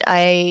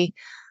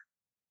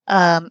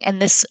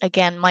 And this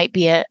again might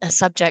be a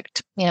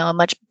subject, a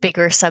much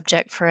bigger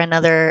subject for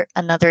another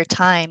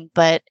time.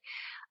 But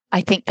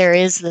I think there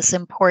is this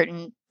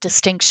important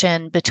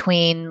distinction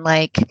between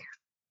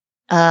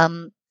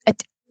the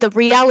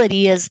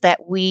reality is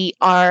that we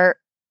are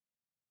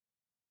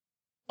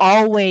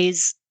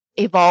always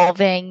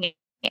evolving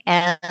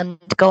and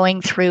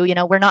going through,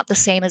 we're not the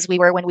same as we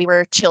were when we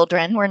were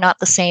children. We're not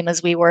the same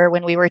as we were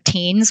when we were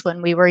teens,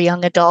 when we were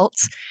young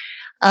adults.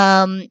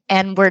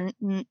 And we're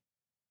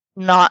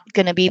not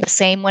going to be the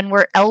same when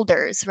we're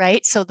elders,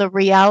 right? So the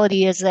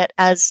reality is that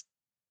as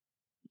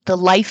the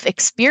life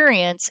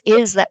experience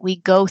is that we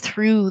go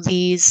through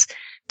these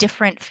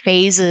different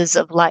phases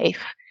of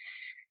life.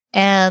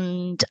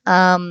 And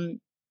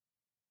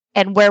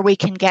where we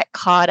can get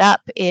caught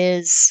up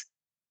is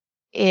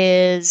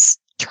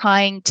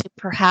trying to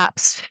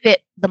perhaps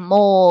fit the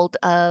mold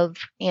of,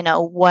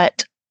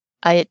 what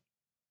a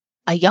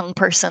young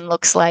person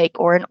looks like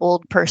or an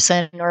old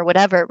person or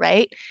whatever,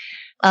 right?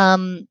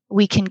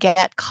 We can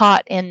get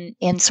caught in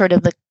sort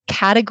of the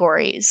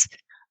categories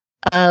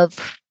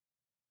of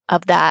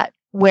that,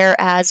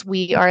 whereas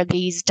we are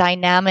these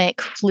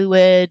dynamic,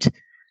 fluid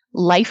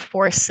life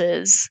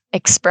forces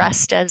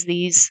expressed as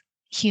these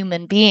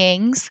human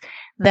beings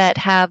that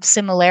have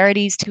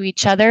similarities to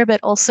each other,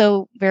 but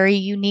also very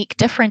unique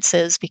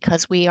differences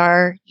because we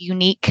are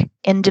unique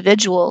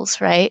individuals,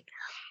 right?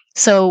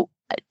 So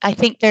I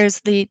think there's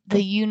the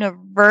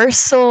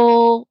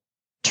universal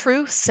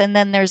truths, and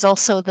then there's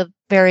also the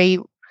very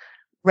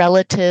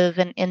relative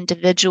and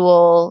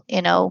individual,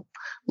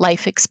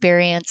 life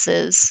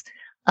experiences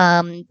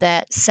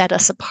that set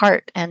us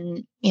apart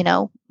and,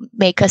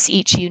 make us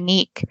each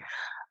unique.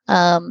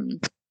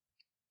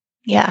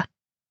 Yeah.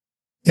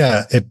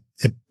 Yeah.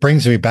 It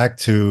brings me back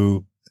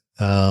to,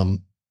 I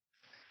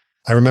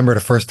remember the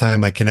first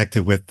time I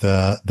connected with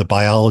the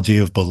biology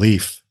of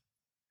belief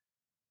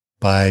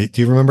do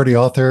you remember the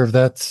author of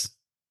that?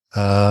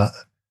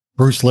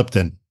 Bruce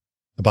Lipton,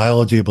 The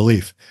Biology of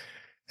Belief.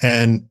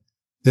 And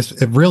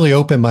it really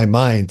opened my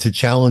mind to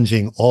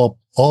challenging all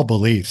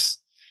beliefs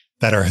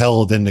that are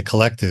held in the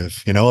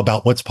collective,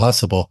 about what's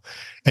possible.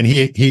 And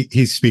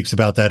he speaks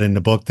about that in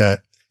the book,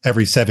 that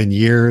every 7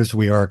 years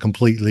we are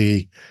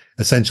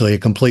essentially a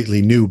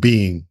completely new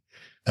being,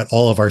 that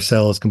all of our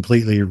cells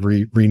completely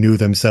renew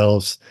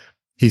themselves.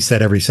 He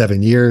said every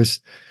 7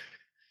 years.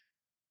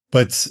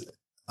 But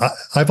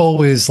I've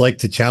always liked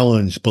to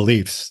challenge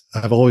beliefs.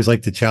 I've always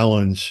liked to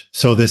challenge.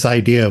 So this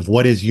idea of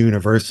what is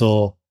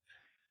universal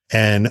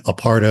and a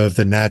part of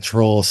the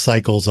natural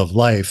cycles of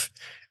life,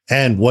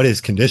 and what is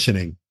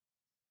conditioning.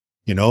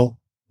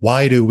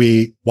 Why do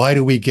we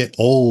get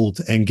old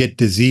and get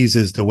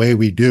diseases the way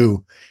we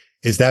do?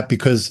 Is that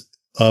because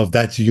of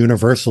that's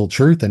universal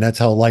truth and that's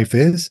how life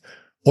is?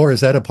 Or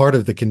is that a part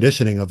of the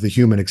conditioning of the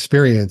human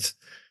experience?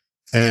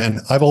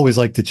 And I've always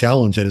liked to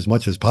challenge it as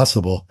much as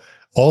possible.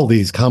 All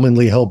these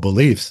commonly held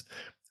beliefs,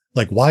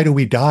 like why do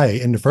we die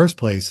in the first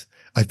place?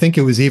 I think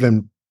it was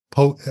even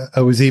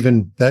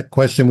that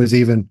question was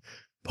even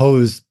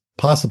posed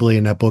possibly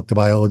in that book, The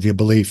Biology of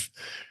Belief.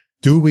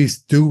 Do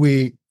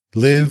we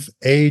live,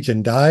 age,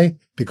 and die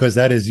because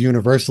that is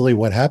universally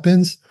what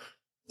happens?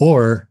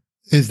 Or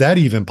is that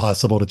even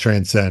possible to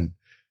transcend?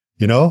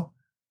 I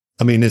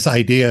mean, this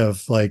idea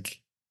of why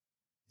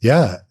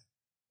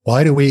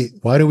do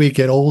we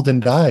get old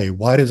and die?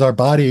 Why does our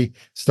body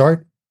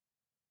start?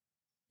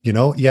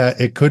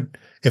 It could,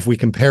 if we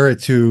compare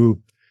it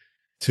to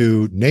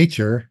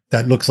nature,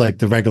 that looks like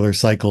the regular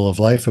cycle of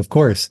life, of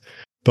course.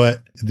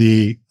 But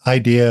the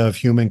idea of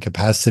human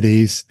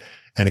capacities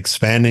and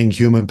expanding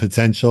human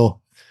potential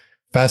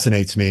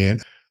fascinates me.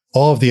 And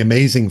all of the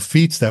amazing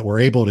feats that we're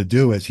able to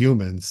do as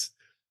humans,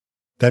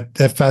 that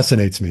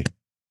fascinates me.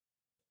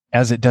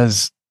 As it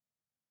does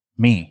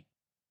me.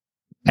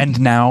 And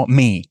now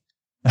me.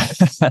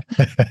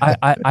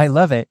 I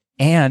love it.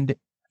 And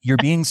you're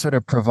being sort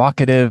of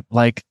provocative,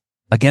 like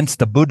against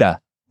the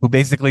Buddha, who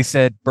basically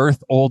said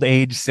birth, old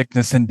age,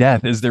 sickness, and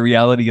death is the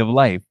reality of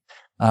life.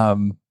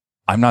 I'm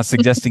not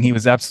suggesting he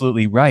was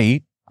absolutely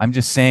right. I'm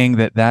just saying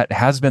that that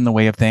has been the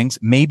way of things.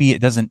 Maybe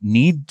it doesn't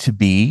need to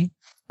be.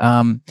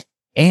 And,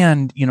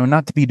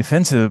 not to be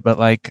defensive, but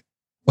like,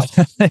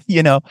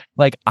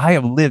 like I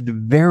have lived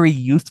very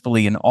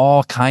youthfully in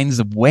all kinds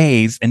of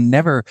ways and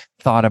never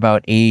thought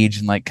about age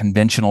in like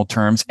conventional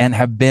terms, and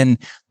have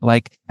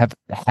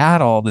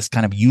had all this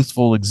kind of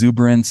youthful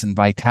exuberance and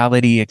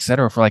vitality, et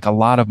cetera, for like a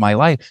lot of my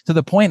life, to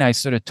the point I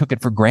sort of took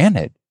it for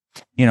granted.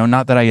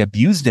 Not that I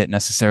abused it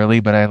necessarily,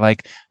 but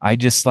I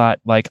just thought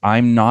like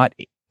I'm not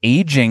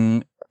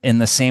aging in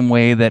the same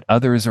way that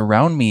others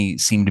around me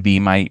seem to be,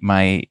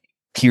 my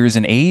peers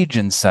in age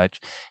and such.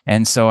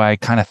 And so I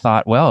kind of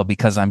thought, well,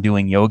 because I'm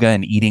doing yoga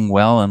and eating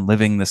well and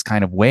living this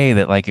kind of way,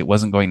 that like it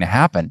wasn't going to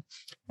happen.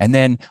 And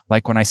then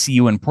like when I see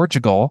you in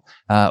Portugal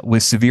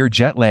with severe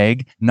jet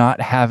lag,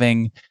 not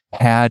having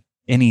had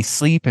any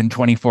sleep in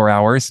 24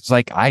 hours, it's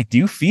like I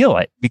do feel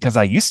it, because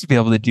I used to be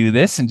able to do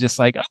this and just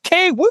like,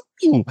 okay,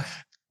 woo,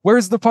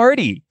 where's the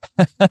party?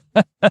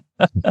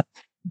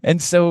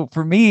 And so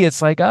for me,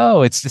 it's like,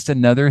 oh, it's just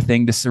another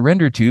thing to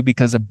surrender to,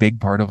 because a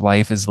big part of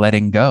life is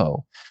letting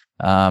go.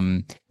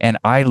 And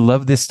I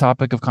love this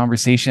topic of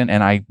conversation,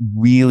 and I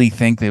really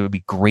think that it would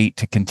be great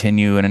to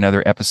continue in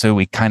another episode.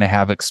 We kind of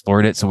have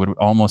explored it, so it would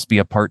almost be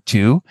a part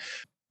 2,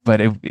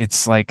 but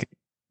it's like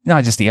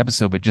not just the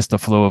episode, but just the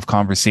flow of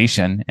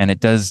conversation. And it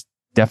does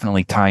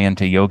definitely tie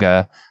into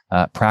yoga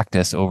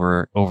practice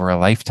over a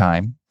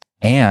lifetime.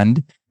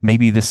 And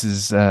maybe this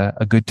is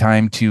a good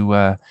time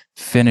to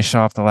finish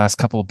off the last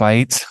couple of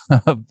bites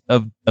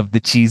of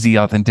the cheesy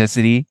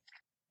authenticity,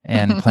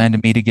 and plan to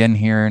meet again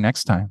here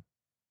next time.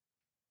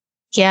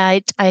 Yeah,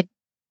 I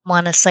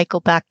want to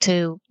cycle back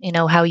to,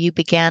 how you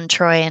began,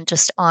 Troy, and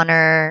just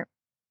honor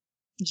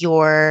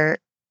your,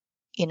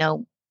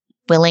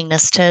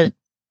 willingness to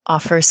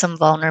offer some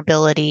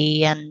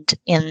vulnerability and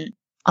in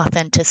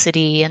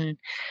authenticity,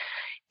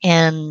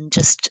 and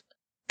just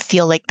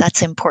feel like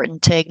that's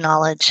important to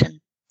acknowledge.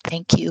 And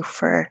thank you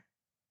for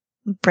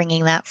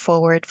bringing that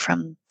forward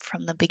from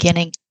the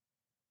beginning.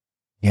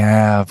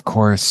 Yeah, of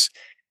course.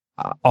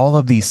 All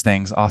of these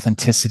things,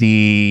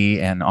 authenticity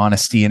and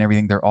honesty and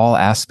everything, they're all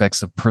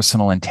aspects of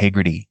personal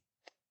integrity.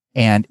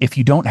 And if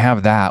you don't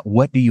have that,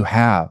 what do you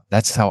have?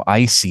 That's how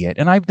I see it.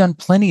 And I've done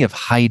plenty of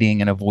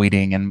hiding and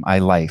avoiding in my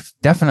life,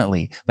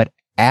 definitely. But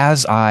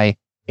as I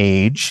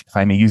age, if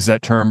I may use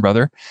that term,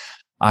 brother,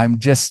 I'm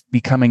just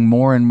becoming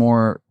more and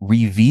more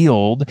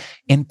revealed,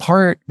 in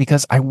part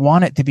because I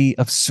want it to be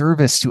of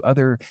service to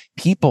other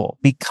people,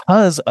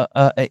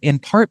 in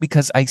part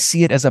because I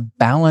see it as a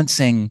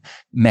balancing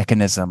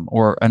mechanism,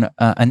 or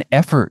an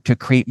effort to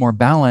create more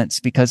balance,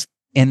 because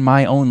in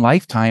my own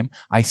lifetime,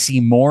 I see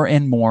more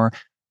and more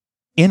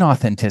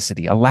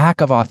inauthenticity, a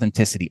lack of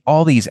authenticity,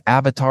 all these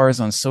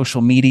avatars on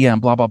social media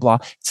and blah, blah, blah,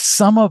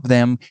 some of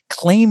them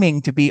claiming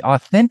to be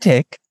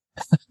authentic,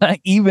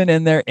 even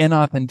in their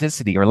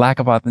inauthenticity or lack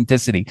of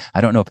authenticity.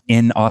 I don't know if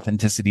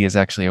inauthenticity is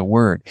actually a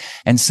word.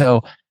 And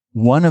so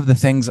one of the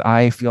things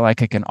I feel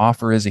like I can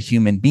offer as a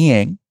human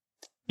being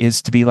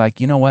is to be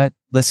like, you know what?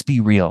 Let's be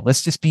real.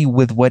 Let's just be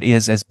with what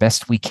is as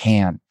best we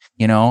can,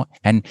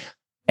 and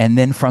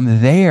then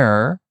from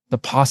there, the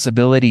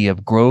possibility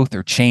of growth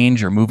or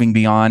change or moving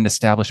beyond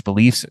established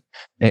beliefs,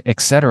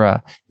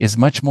 etc., is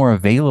much more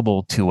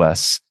available to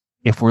us.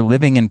 If we're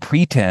living in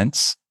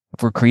pretense,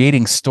 if we're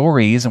creating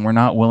stories and we're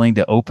not willing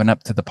to open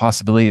up to the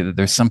possibility that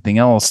there's something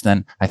else,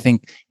 then I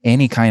think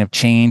any kind of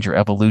change or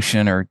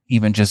evolution or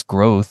even just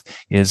growth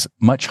is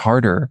much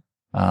harder,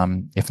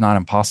 if not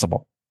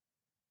impossible.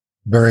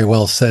 Very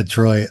well said,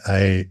 Troy.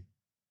 I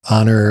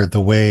honor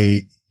the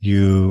way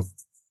you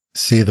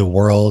see the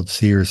world,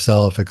 see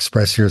yourself,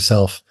 express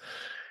yourself.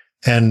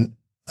 And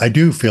I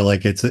do feel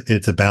like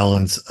it's a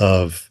balance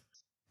of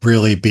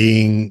really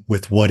being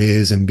with what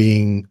is and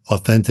being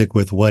authentic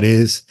with what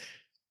is.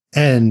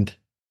 And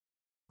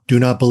do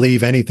not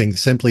believe anything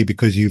simply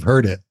because you've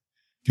heard it.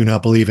 Do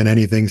not believe in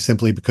anything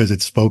simply because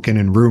it's spoken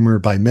in rumor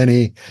by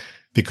many,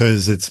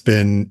 because it's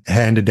been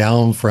handed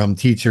down from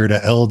teacher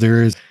to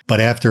elders. But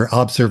after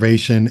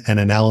observation and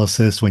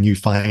analysis, when you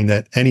find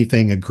that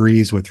anything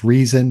agrees with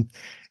reason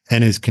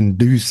and is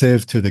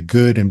conducive to the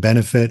good and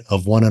benefit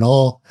of one and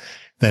all,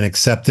 then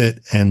accept it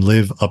and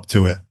live up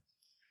to it.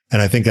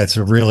 And I think that's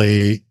a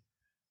really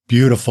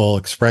beautiful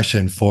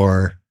expression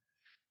for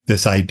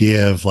this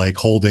idea of like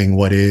holding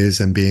what is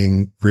and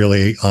being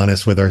really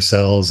honest with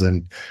ourselves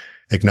and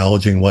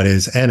acknowledging what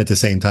is, and at the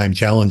same time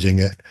challenging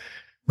it,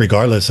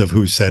 regardless of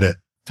who said it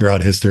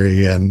throughout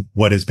history and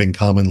what has been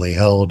commonly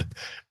held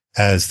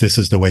as this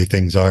is the way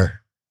things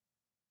are.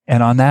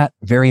 And on that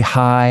very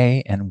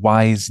high and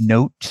wise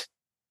note,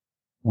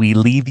 we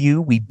leave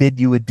you. We bid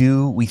you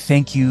adieu. We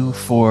thank you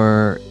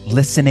for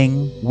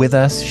listening with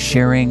us,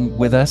 sharing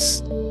with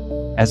us.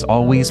 As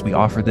always, we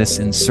offer this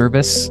in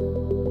service.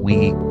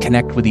 We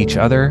connect with each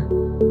other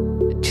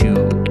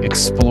to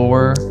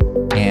explore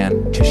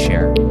and to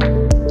share.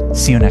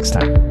 See you next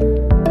time.